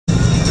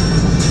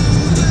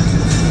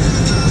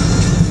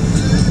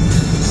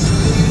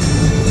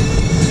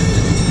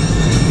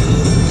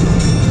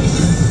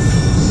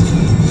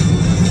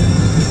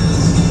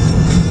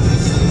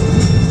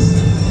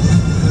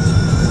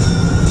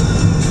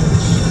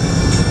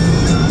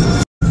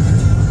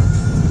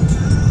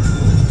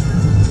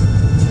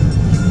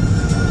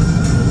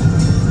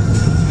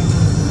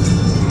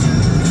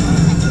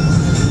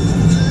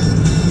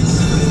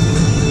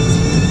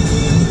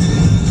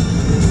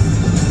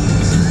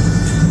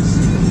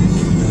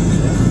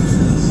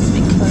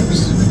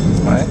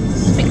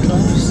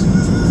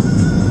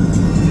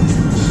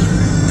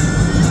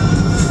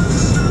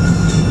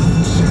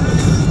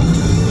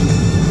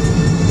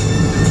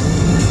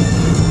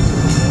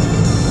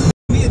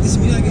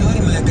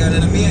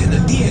käyneenä miehenä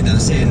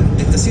tiedän sen,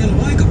 että siellä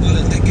on aika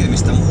paljon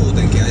tekemistä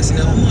muutenkin. Ja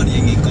siinä oman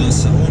jengin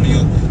kanssa on jo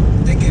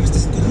tekemistä,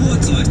 sit kun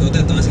ruotsalaiset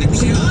otetaan sinne. Kun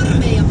siellä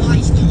armeija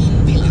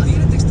vaihto-oppilaat.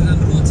 Tiedättekö tämän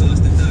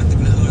ruotsalaisten tää, että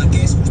kun ne haluaa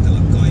keskustella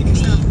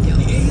kaikesta,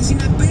 niin eihän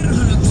sinä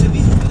perhana, kun se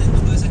vihreinen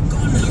tulee sen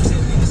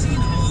kannaksen, niin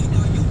siinä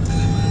alkaa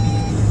juttelemaan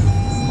niin.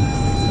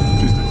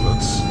 Just the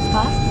clothes.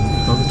 Huh?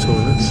 Not the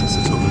toilets, it's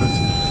the toilet.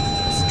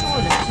 It's a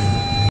toilet.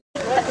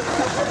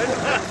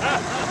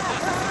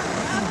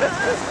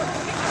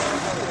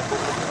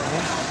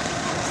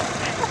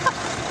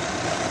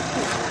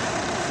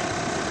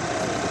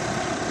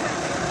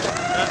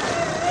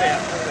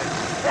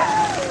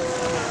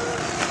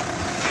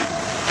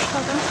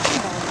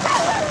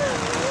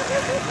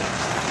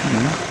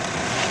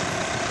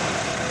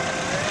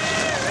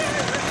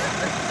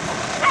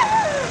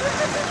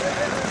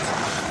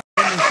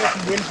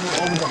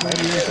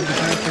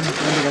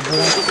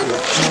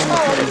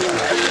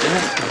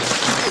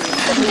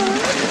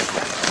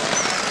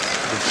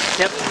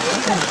 Yep.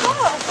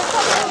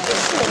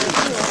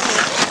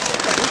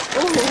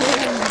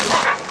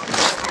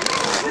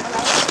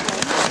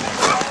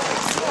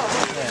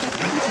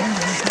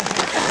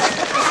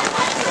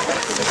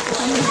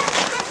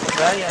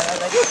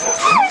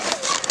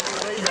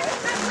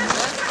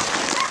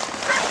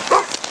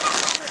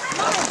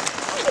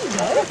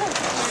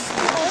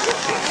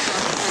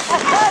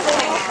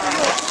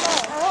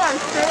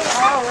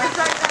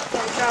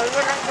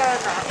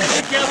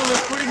 Be careful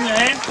with putting your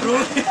hand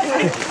through.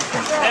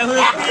 That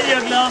will fill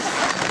your glove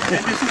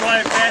and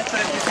destroy faster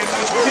than you can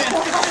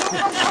move.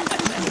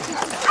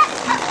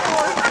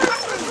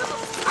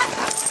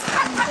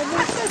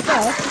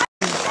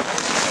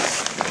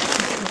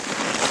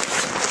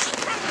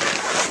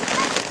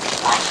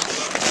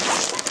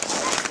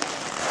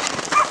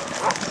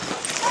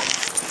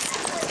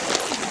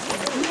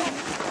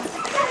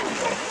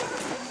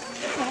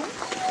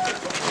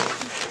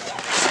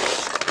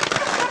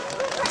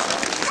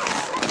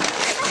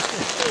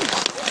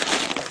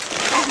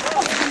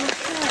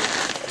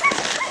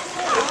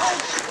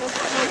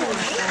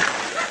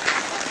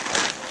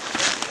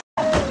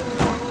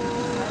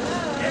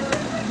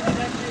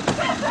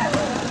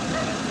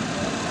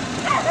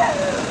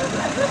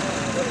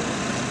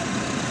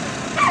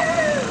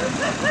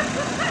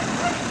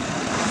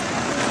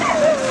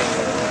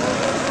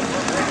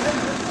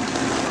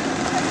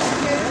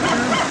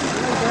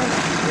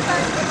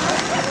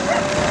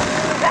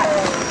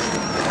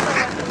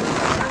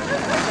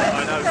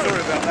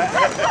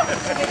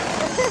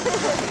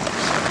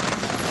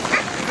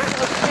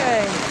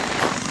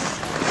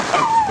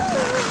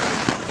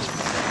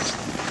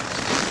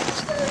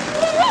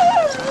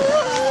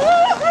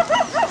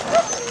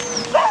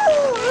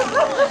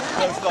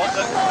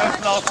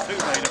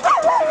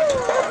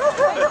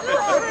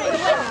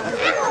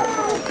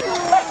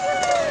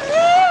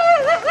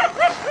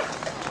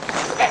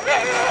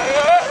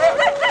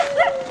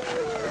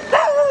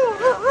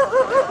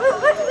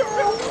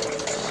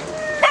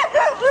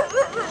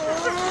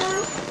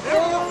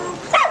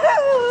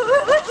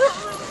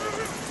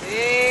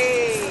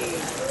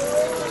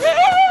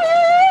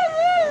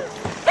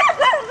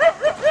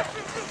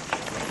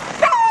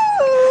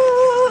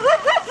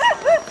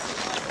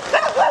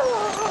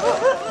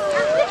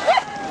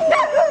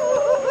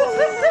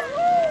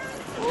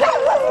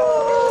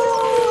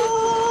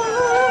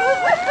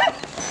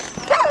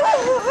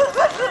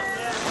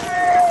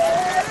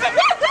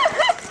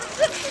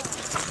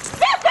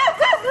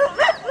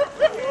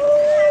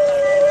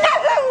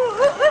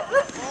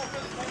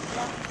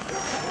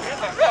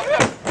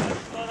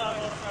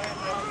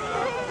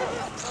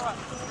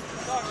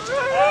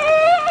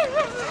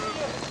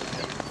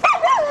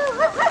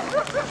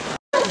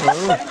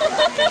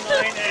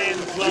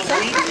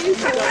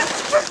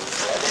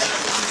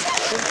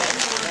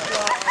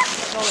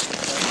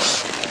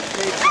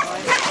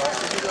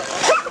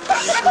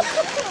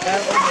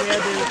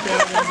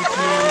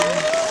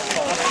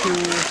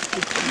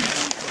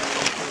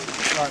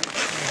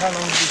 How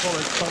long before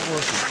it stopped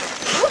working?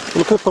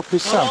 Look up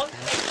his son.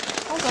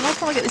 Hold on, I'll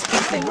try and get this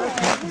big thing.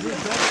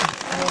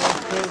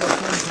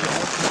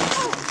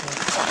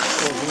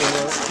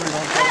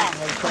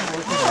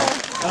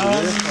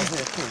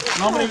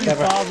 Normally we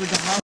start with the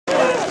house.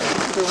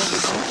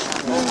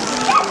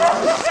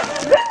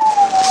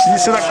 Can you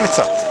see that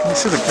glitter? Can you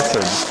see the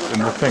glitter in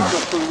the thing?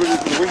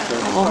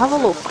 We'll have a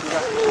look.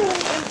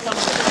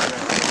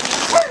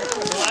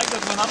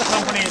 Another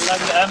company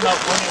like the I'm not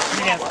one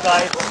experienced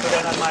guy, so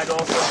then I might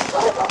also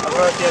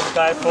work as a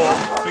guy for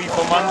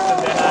 3-4 months, and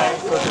then I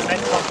go to the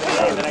next company,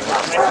 and then I go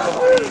to the next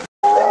company. Did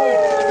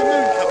the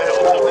moon come out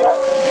or something?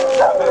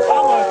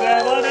 Almost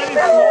there, well that is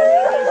small,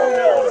 I do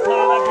that all the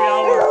time, every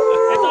hour.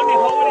 It's only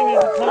holding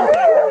is a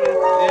contact.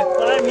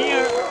 So I'm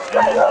here,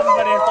 and then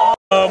somebody's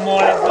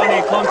more or less only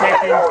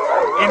contacting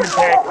in the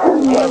pack,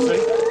 honestly.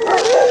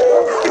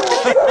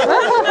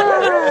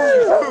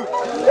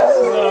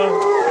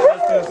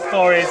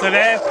 Story. So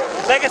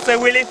like I said,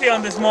 we live here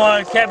on this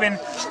small cabin.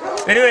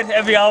 They do it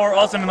every hour,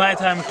 also in the night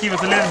time, keep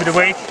us a little bit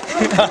awake.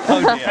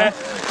 Oh dear.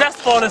 Just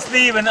fall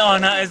asleep and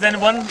then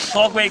one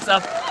dog wakes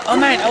up Oh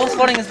man, I was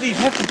falling asleep.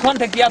 Have to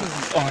contact the others.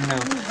 Oh no.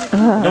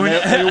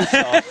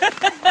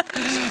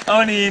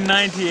 Only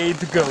 98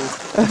 to go.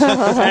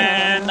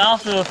 And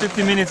after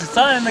 15 minutes it's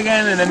silent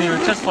again, and then you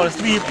just fall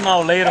asleep. An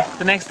hour later,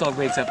 the next dog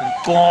wakes up and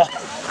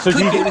So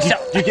do you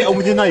get on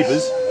with your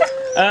neighbours?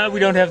 we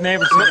don't have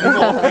neighbours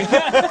anymore. I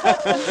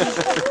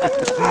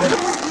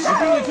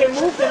think we can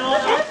move them all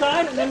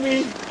outside, and then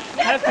we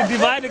have to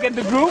divide again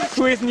the group,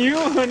 who is new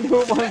and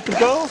who wants to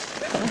go.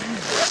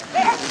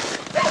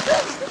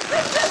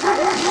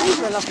 These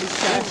are a lovely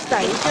stage.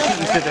 I think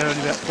you said they're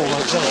only about 4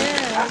 months old.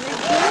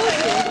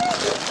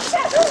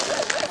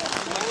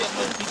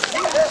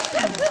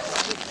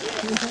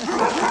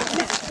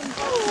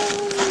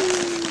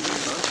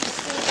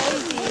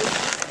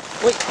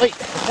 Wait.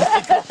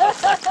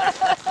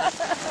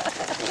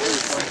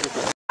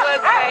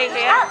 Okay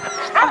here?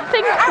 I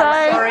think so.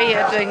 Sorry,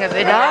 you're doing a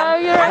video. No,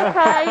 you're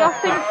okay. I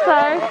think so.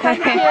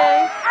 Thank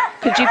you.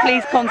 Could you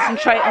please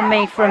concentrate on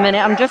me for a minute?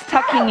 I'm just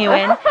tucking you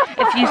in.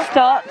 If you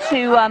start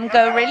to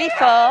go really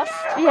fast,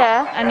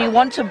 Yeah. and you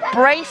want to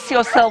brace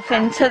yourself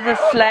into the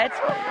sled,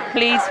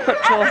 please put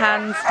your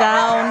hands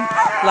down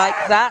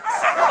like that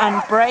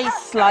and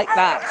brace like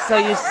that, so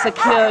you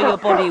secure your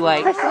body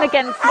weight. Pressing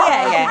against the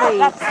side of these.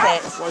 That's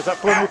it. What is that,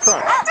 pulling your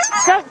crack?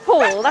 Don't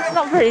fall. That's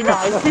not very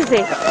nice, is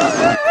it?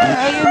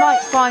 You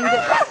might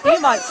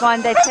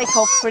find they take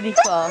off pretty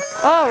fast.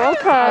 Oh,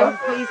 okay.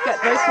 Please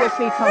get both your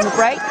feet on the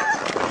brake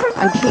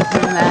and keep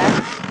them there.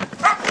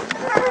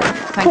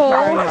 Thank you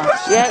very Paul.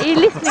 much. Yeah, are you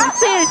listening?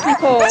 Seriously,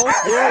 Paul?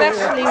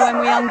 Especially when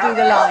we undo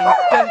the lines.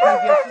 Don't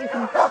move you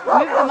can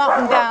move them up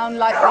and down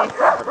like this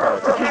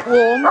to keep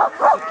warm.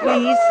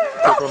 Please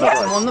keep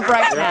them on the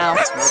brake now.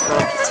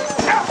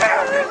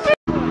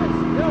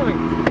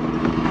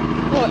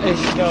 What is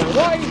she doing?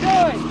 What are you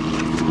doing?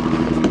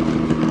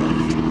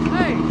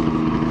 Hey!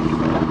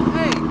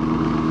 Hey!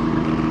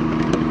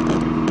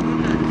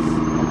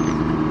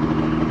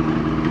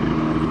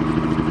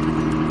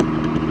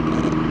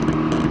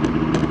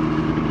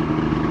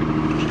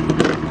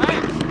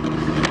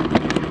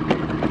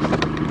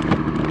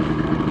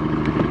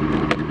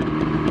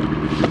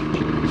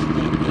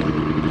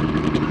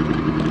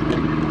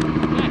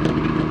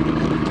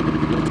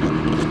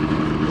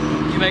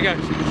 You may go.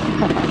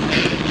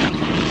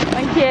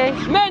 Thank you.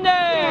 Mene!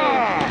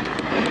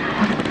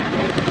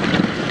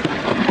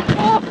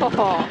 Oh.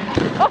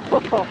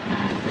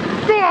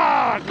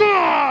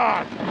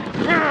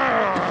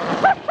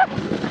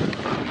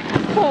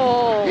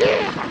 Paul.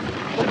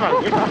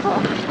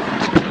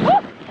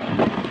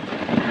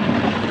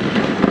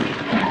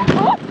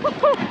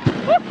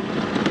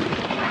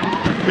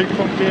 Big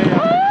funky air.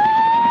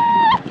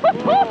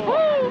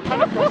 Pan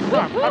across,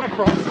 Sam, pan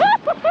across.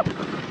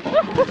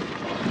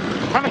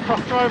 Pan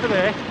across, go over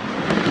there.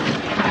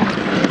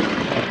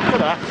 Look at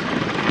that.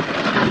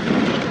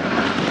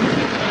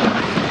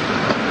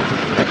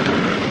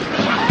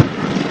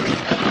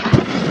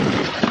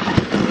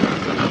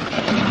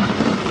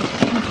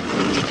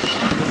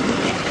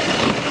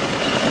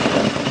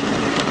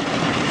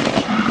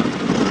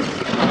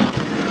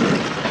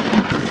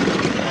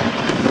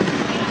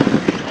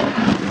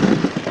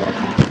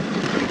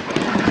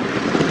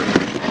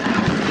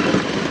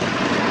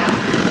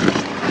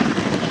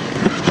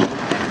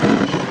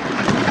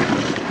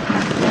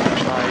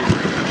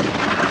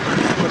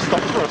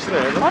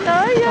 I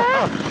know,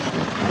 yeah.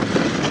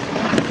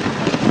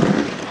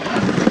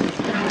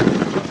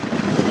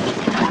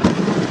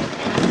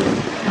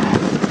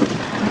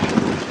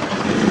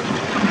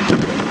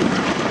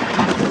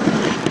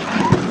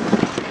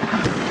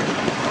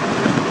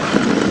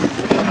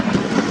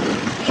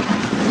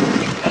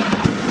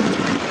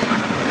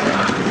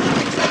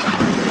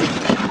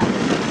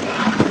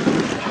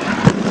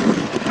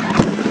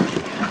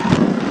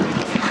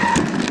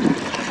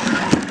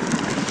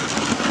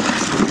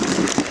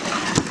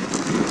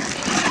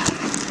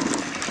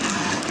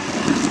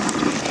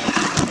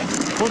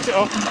 Punch it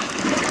up.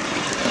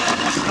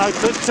 Now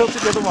tilt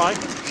it the other way.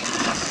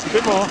 A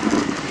bit more. A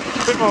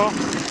bit more. A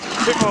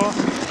bit more.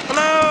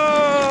 Hello!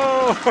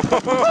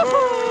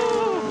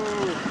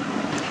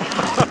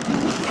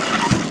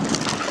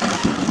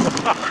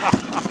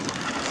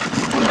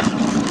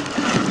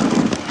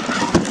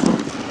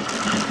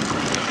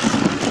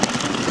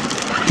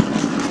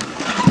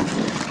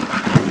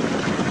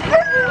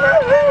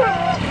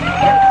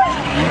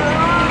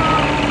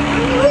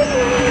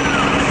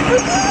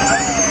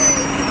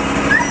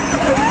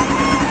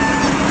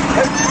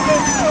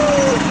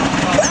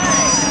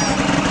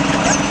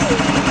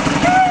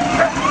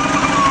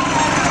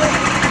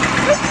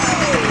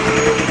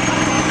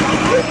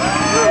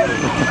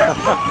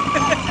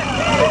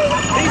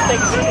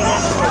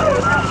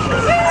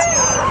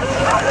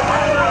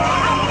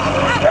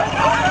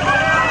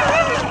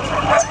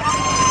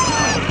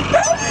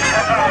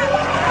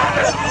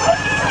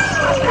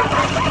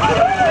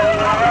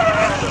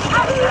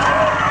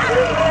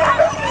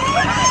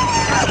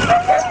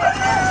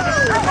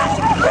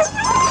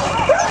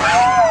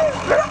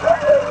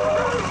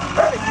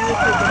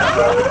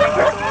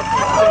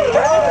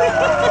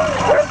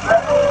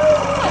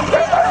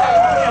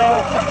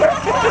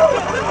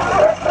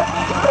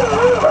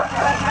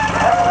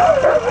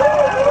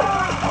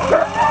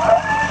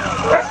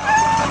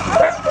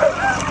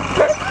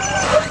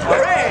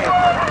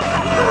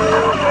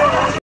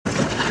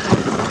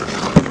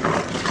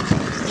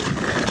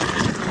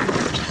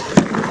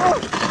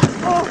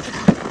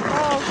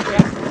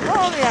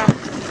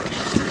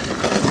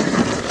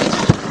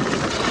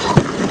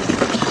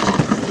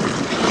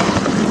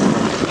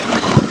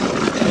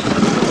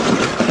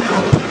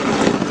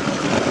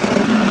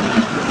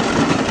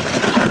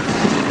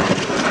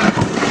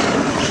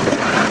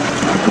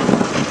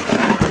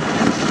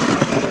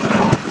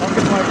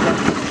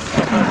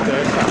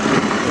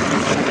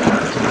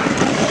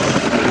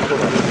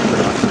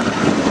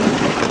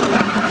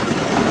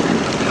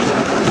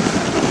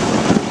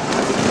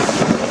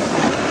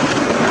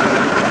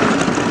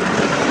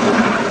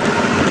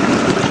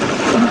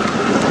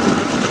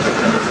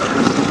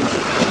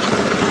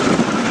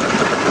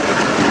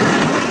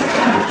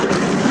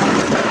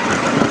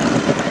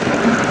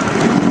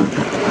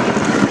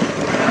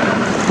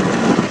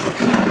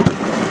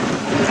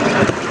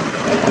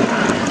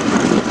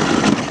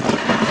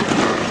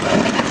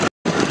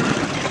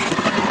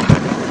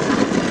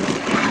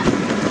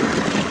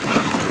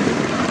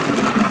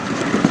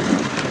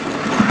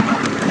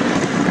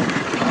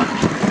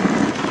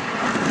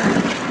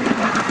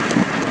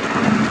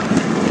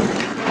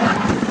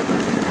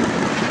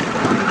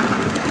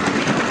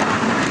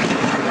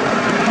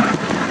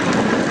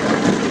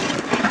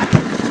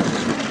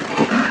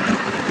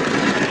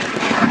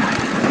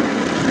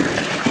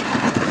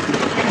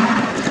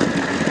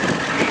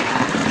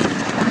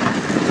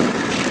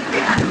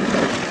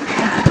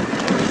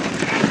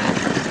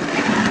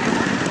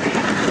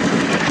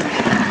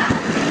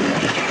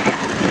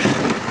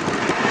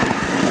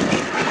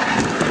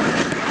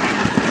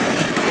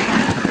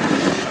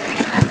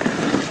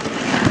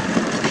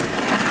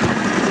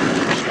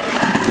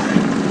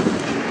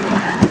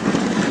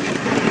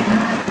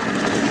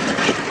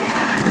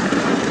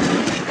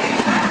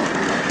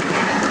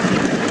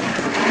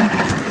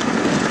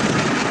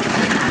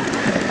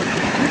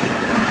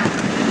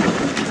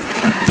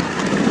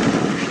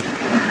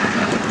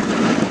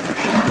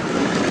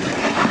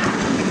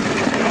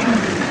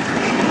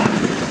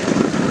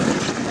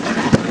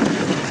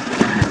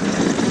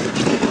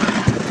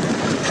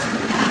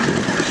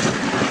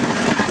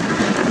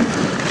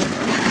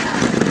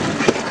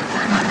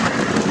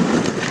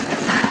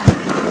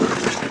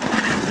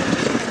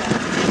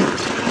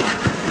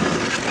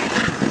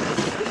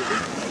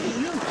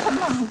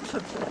 out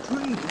of the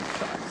trees,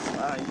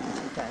 I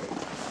say.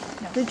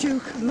 Did you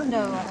come in?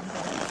 No, I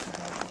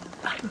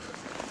haven't.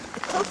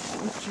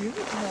 Did you?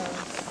 No.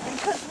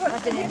 Because when I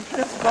didn't. people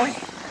have gone,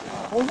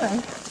 all they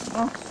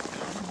lost,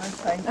 I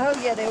think. Oh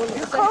yeah, they all You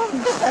look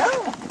can't tell.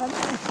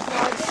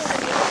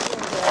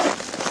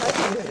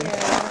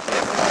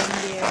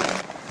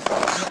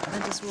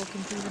 I'm just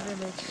walking through the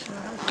village. So I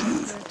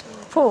don't know.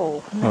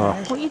 Paul,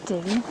 what are you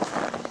doing?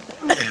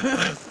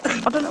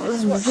 I don't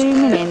know,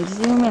 zooming in,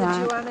 zooming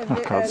out. I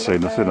can't see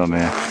nothing on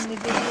here.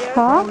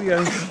 Huh?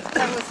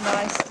 That was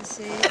nice to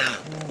see.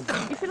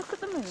 If you look at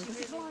the moon, does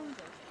it blind us?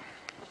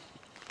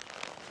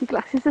 Your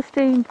glasses are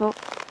steamed up.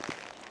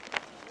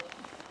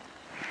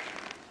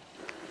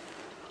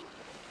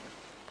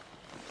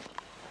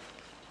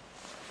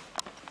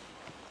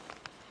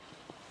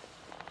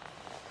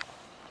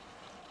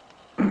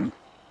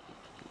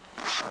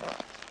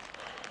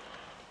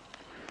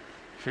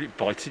 Feel it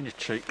biting your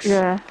cheeks.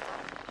 Yeah.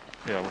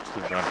 Yeah, what's the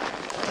that?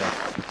 Yeah.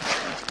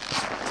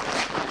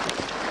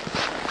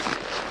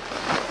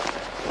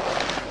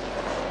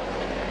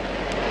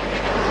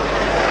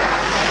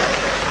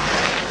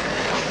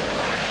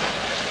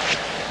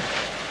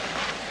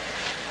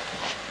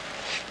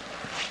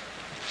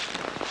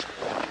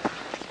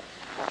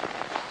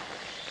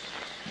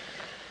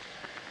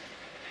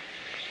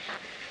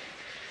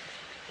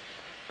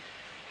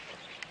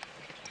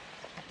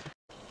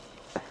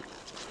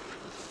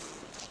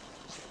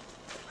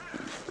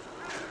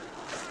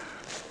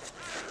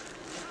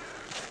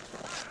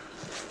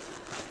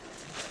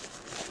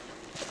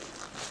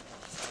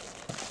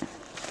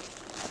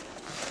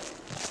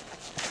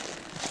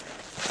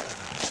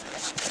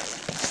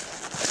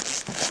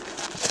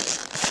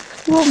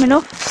 Warm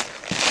enough.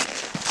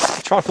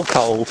 Trifle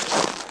cold.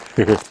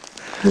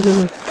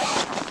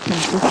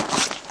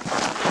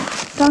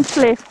 Don't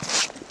slip.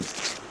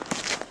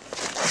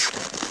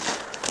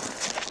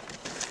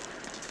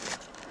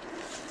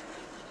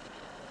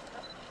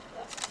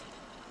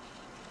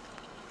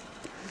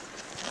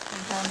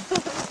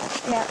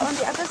 Yeah, on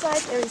the other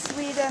side there is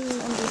Sweden,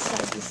 on this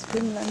side is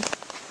Finland.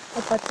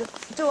 But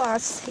to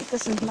us it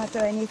doesn't matter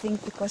anything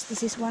because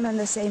this is one and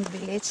the same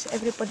village.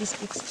 Everybody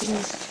speaks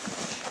Finnish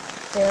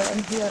there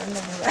and here and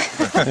everywhere.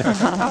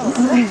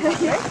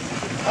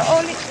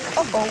 Only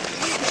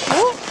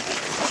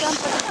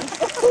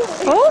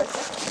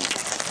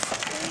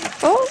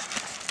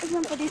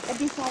somebody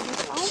decided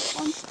I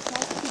want to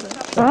talk to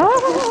them.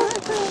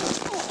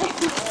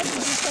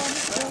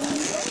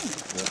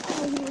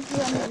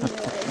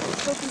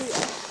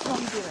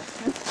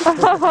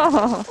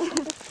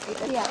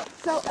 Yeah,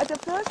 so at the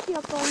first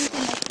you're going to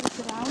make this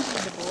round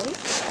with the boys.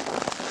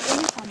 Then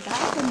you come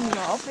back and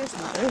you're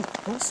obviously very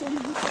pushing.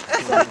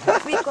 So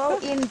we go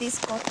in this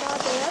kotta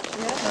there,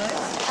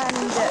 and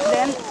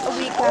then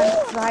we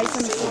can fry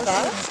some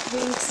sausage,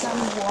 drink some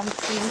warm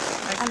drink,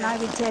 and I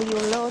will tell you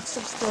lots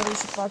of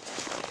stories about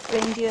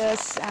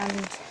reindeers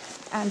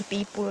and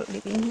people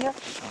living here.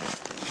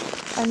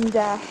 And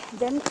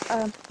then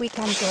we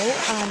can go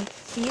and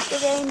feed the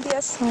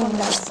reindeers on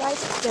that side.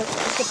 There's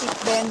a big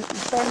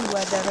pen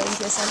where the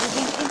reindeers are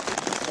living in.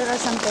 There are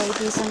some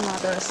babies and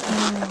mothers,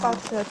 and about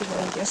 30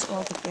 reindeers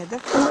altogether.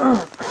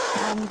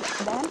 And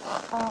then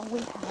we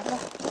have a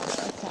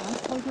chance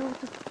for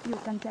you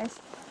can test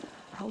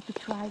how to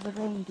drive a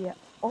reindeer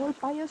all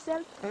by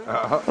yourself.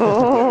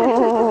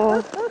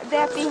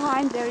 There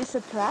behind there is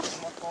a track,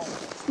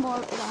 small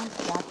round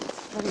track,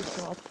 very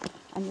short,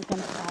 and you can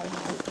try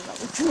how to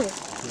ride it.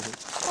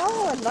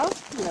 Oh,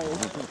 lovely.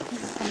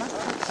 Can I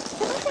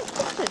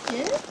take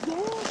it?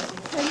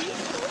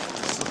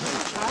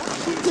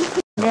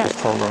 Yeah.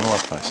 It's cold on my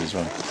face as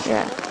well.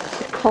 Yeah.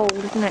 It's cold,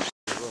 isn't it?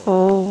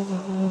 Oh.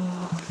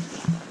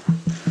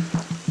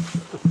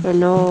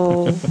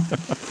 Hello.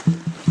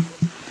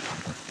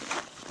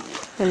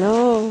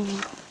 Hello.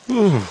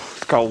 Ooh,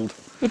 it's cold.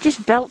 It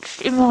just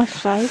belched in my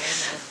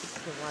face.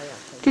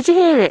 Did you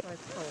hear it?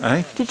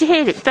 Eh? Did you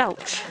hear it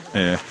belch?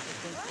 Yeah.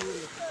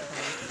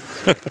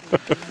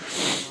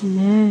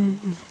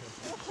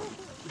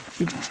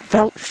 It just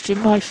belched in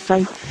my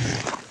face.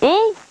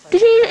 Oh,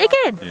 did you hear it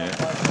again? Yeah.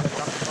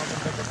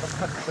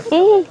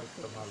 Oh.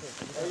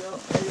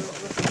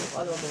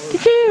 Did you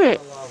hear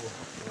it?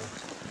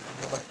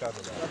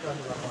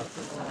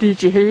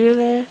 Did you hear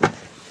that?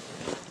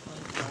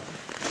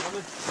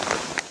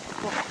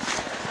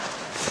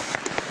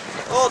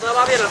 Oh, där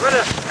var vi redan,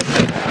 hörru!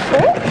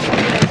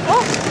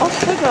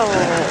 Off we go.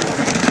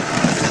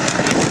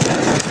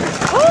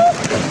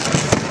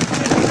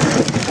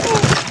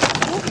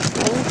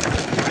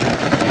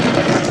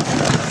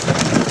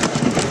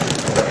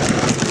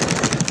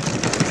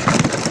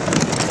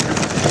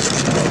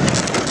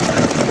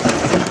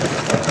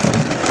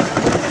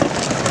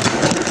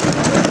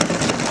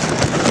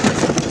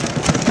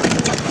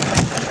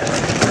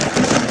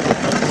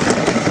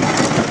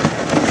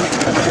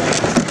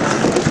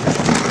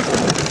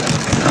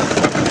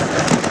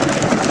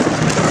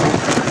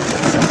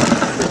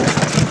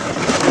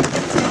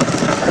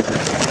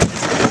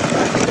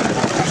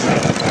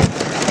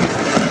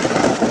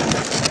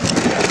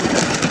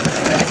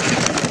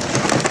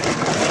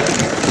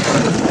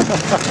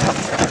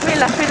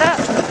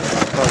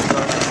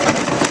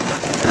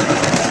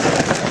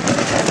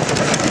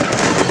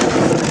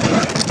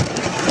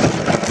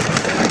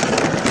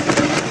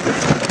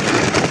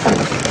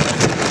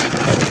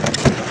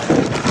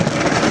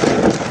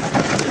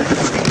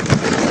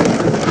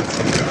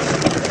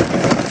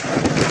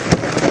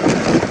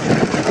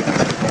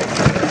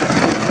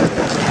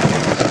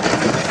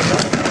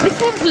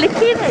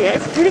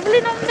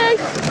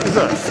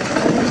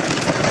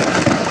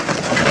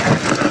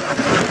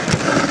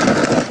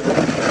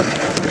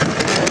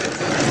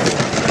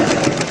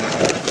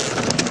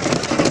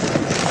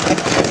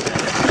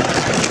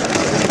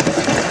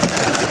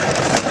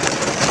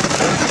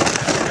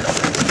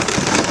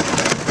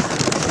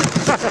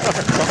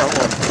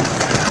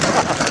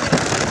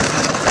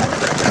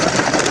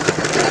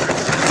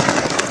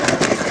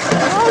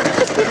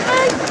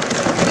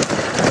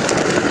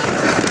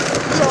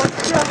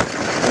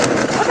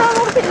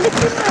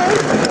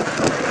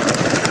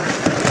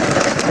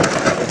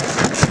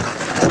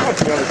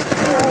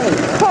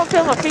 Can't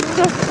feel my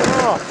fingers.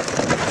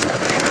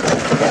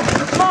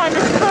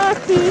 Minus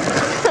 32.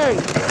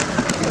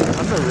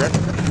 That's a wreck.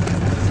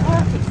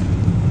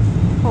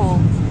 34.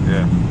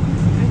 Yeah.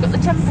 Have you got the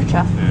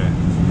temperature? Yeah.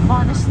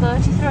 Minus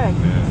 33. Yeah.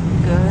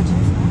 Good.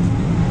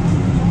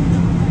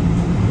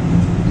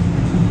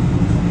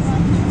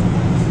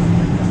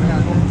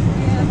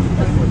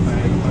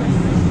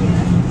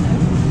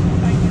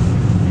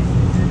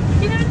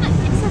 You know that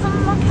it says on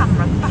my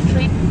camera,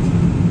 battery.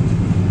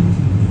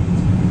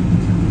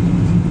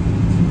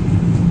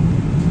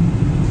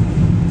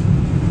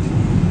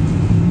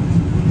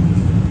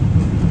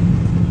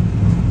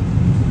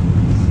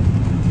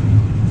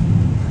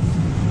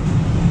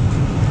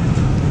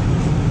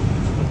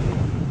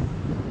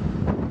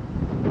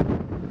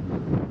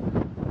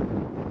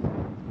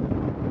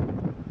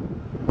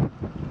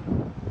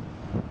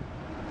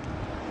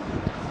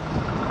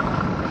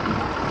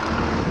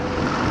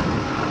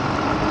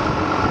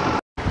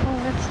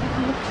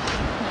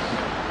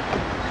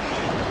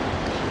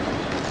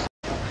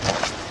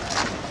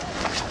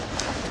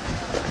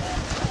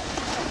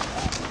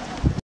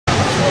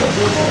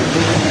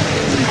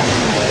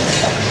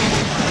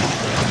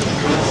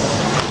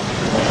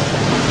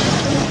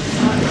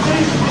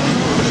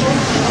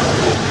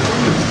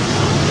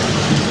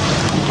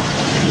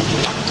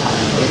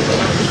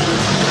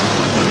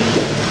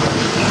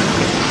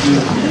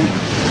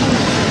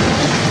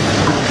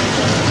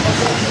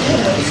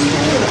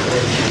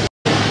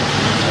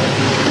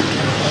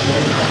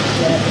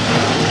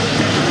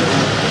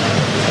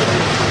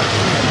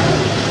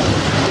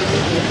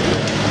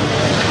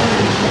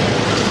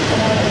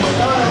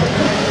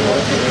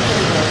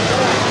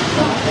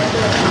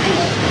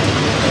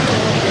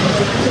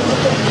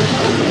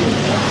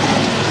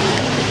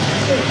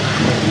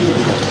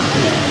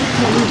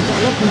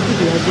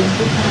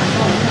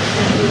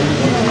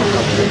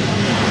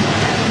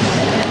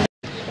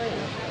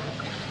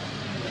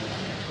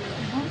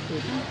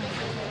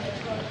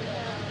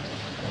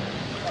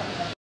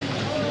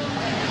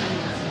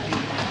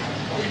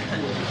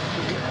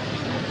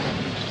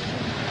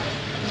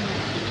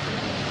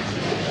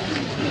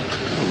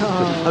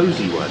 The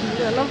cosy one.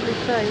 Yeah, lovely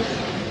place.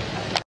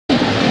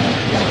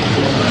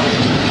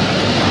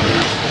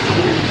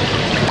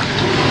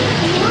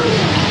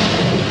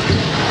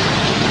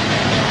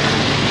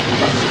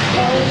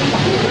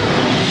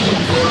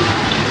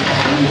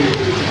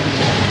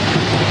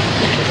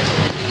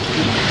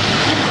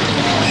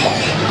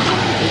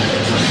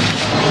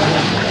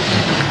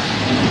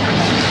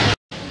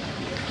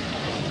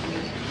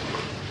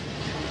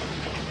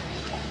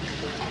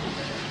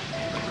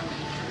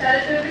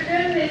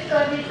 Vi ska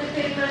visa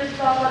filmen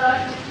Svalar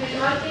till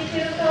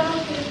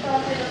Martin-tillstånd,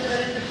 tillstånd till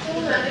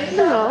organisationen.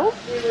 Hello.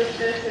 Vi vill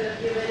stödja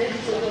till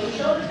Venezuela och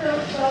Sjöldefrån,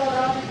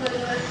 Svalar till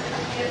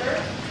organisationer.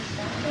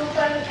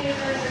 Stofan till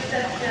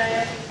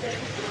receptionen.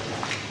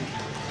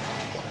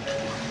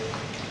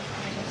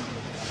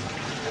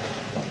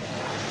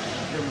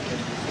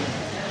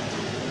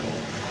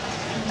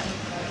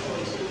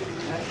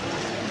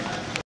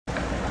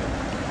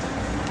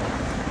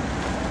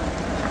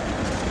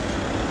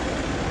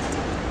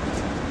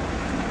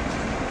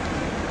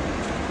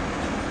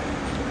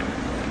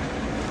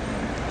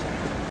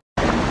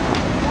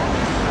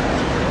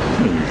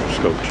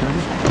 Sculpture.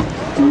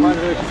 Vad är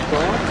det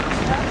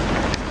för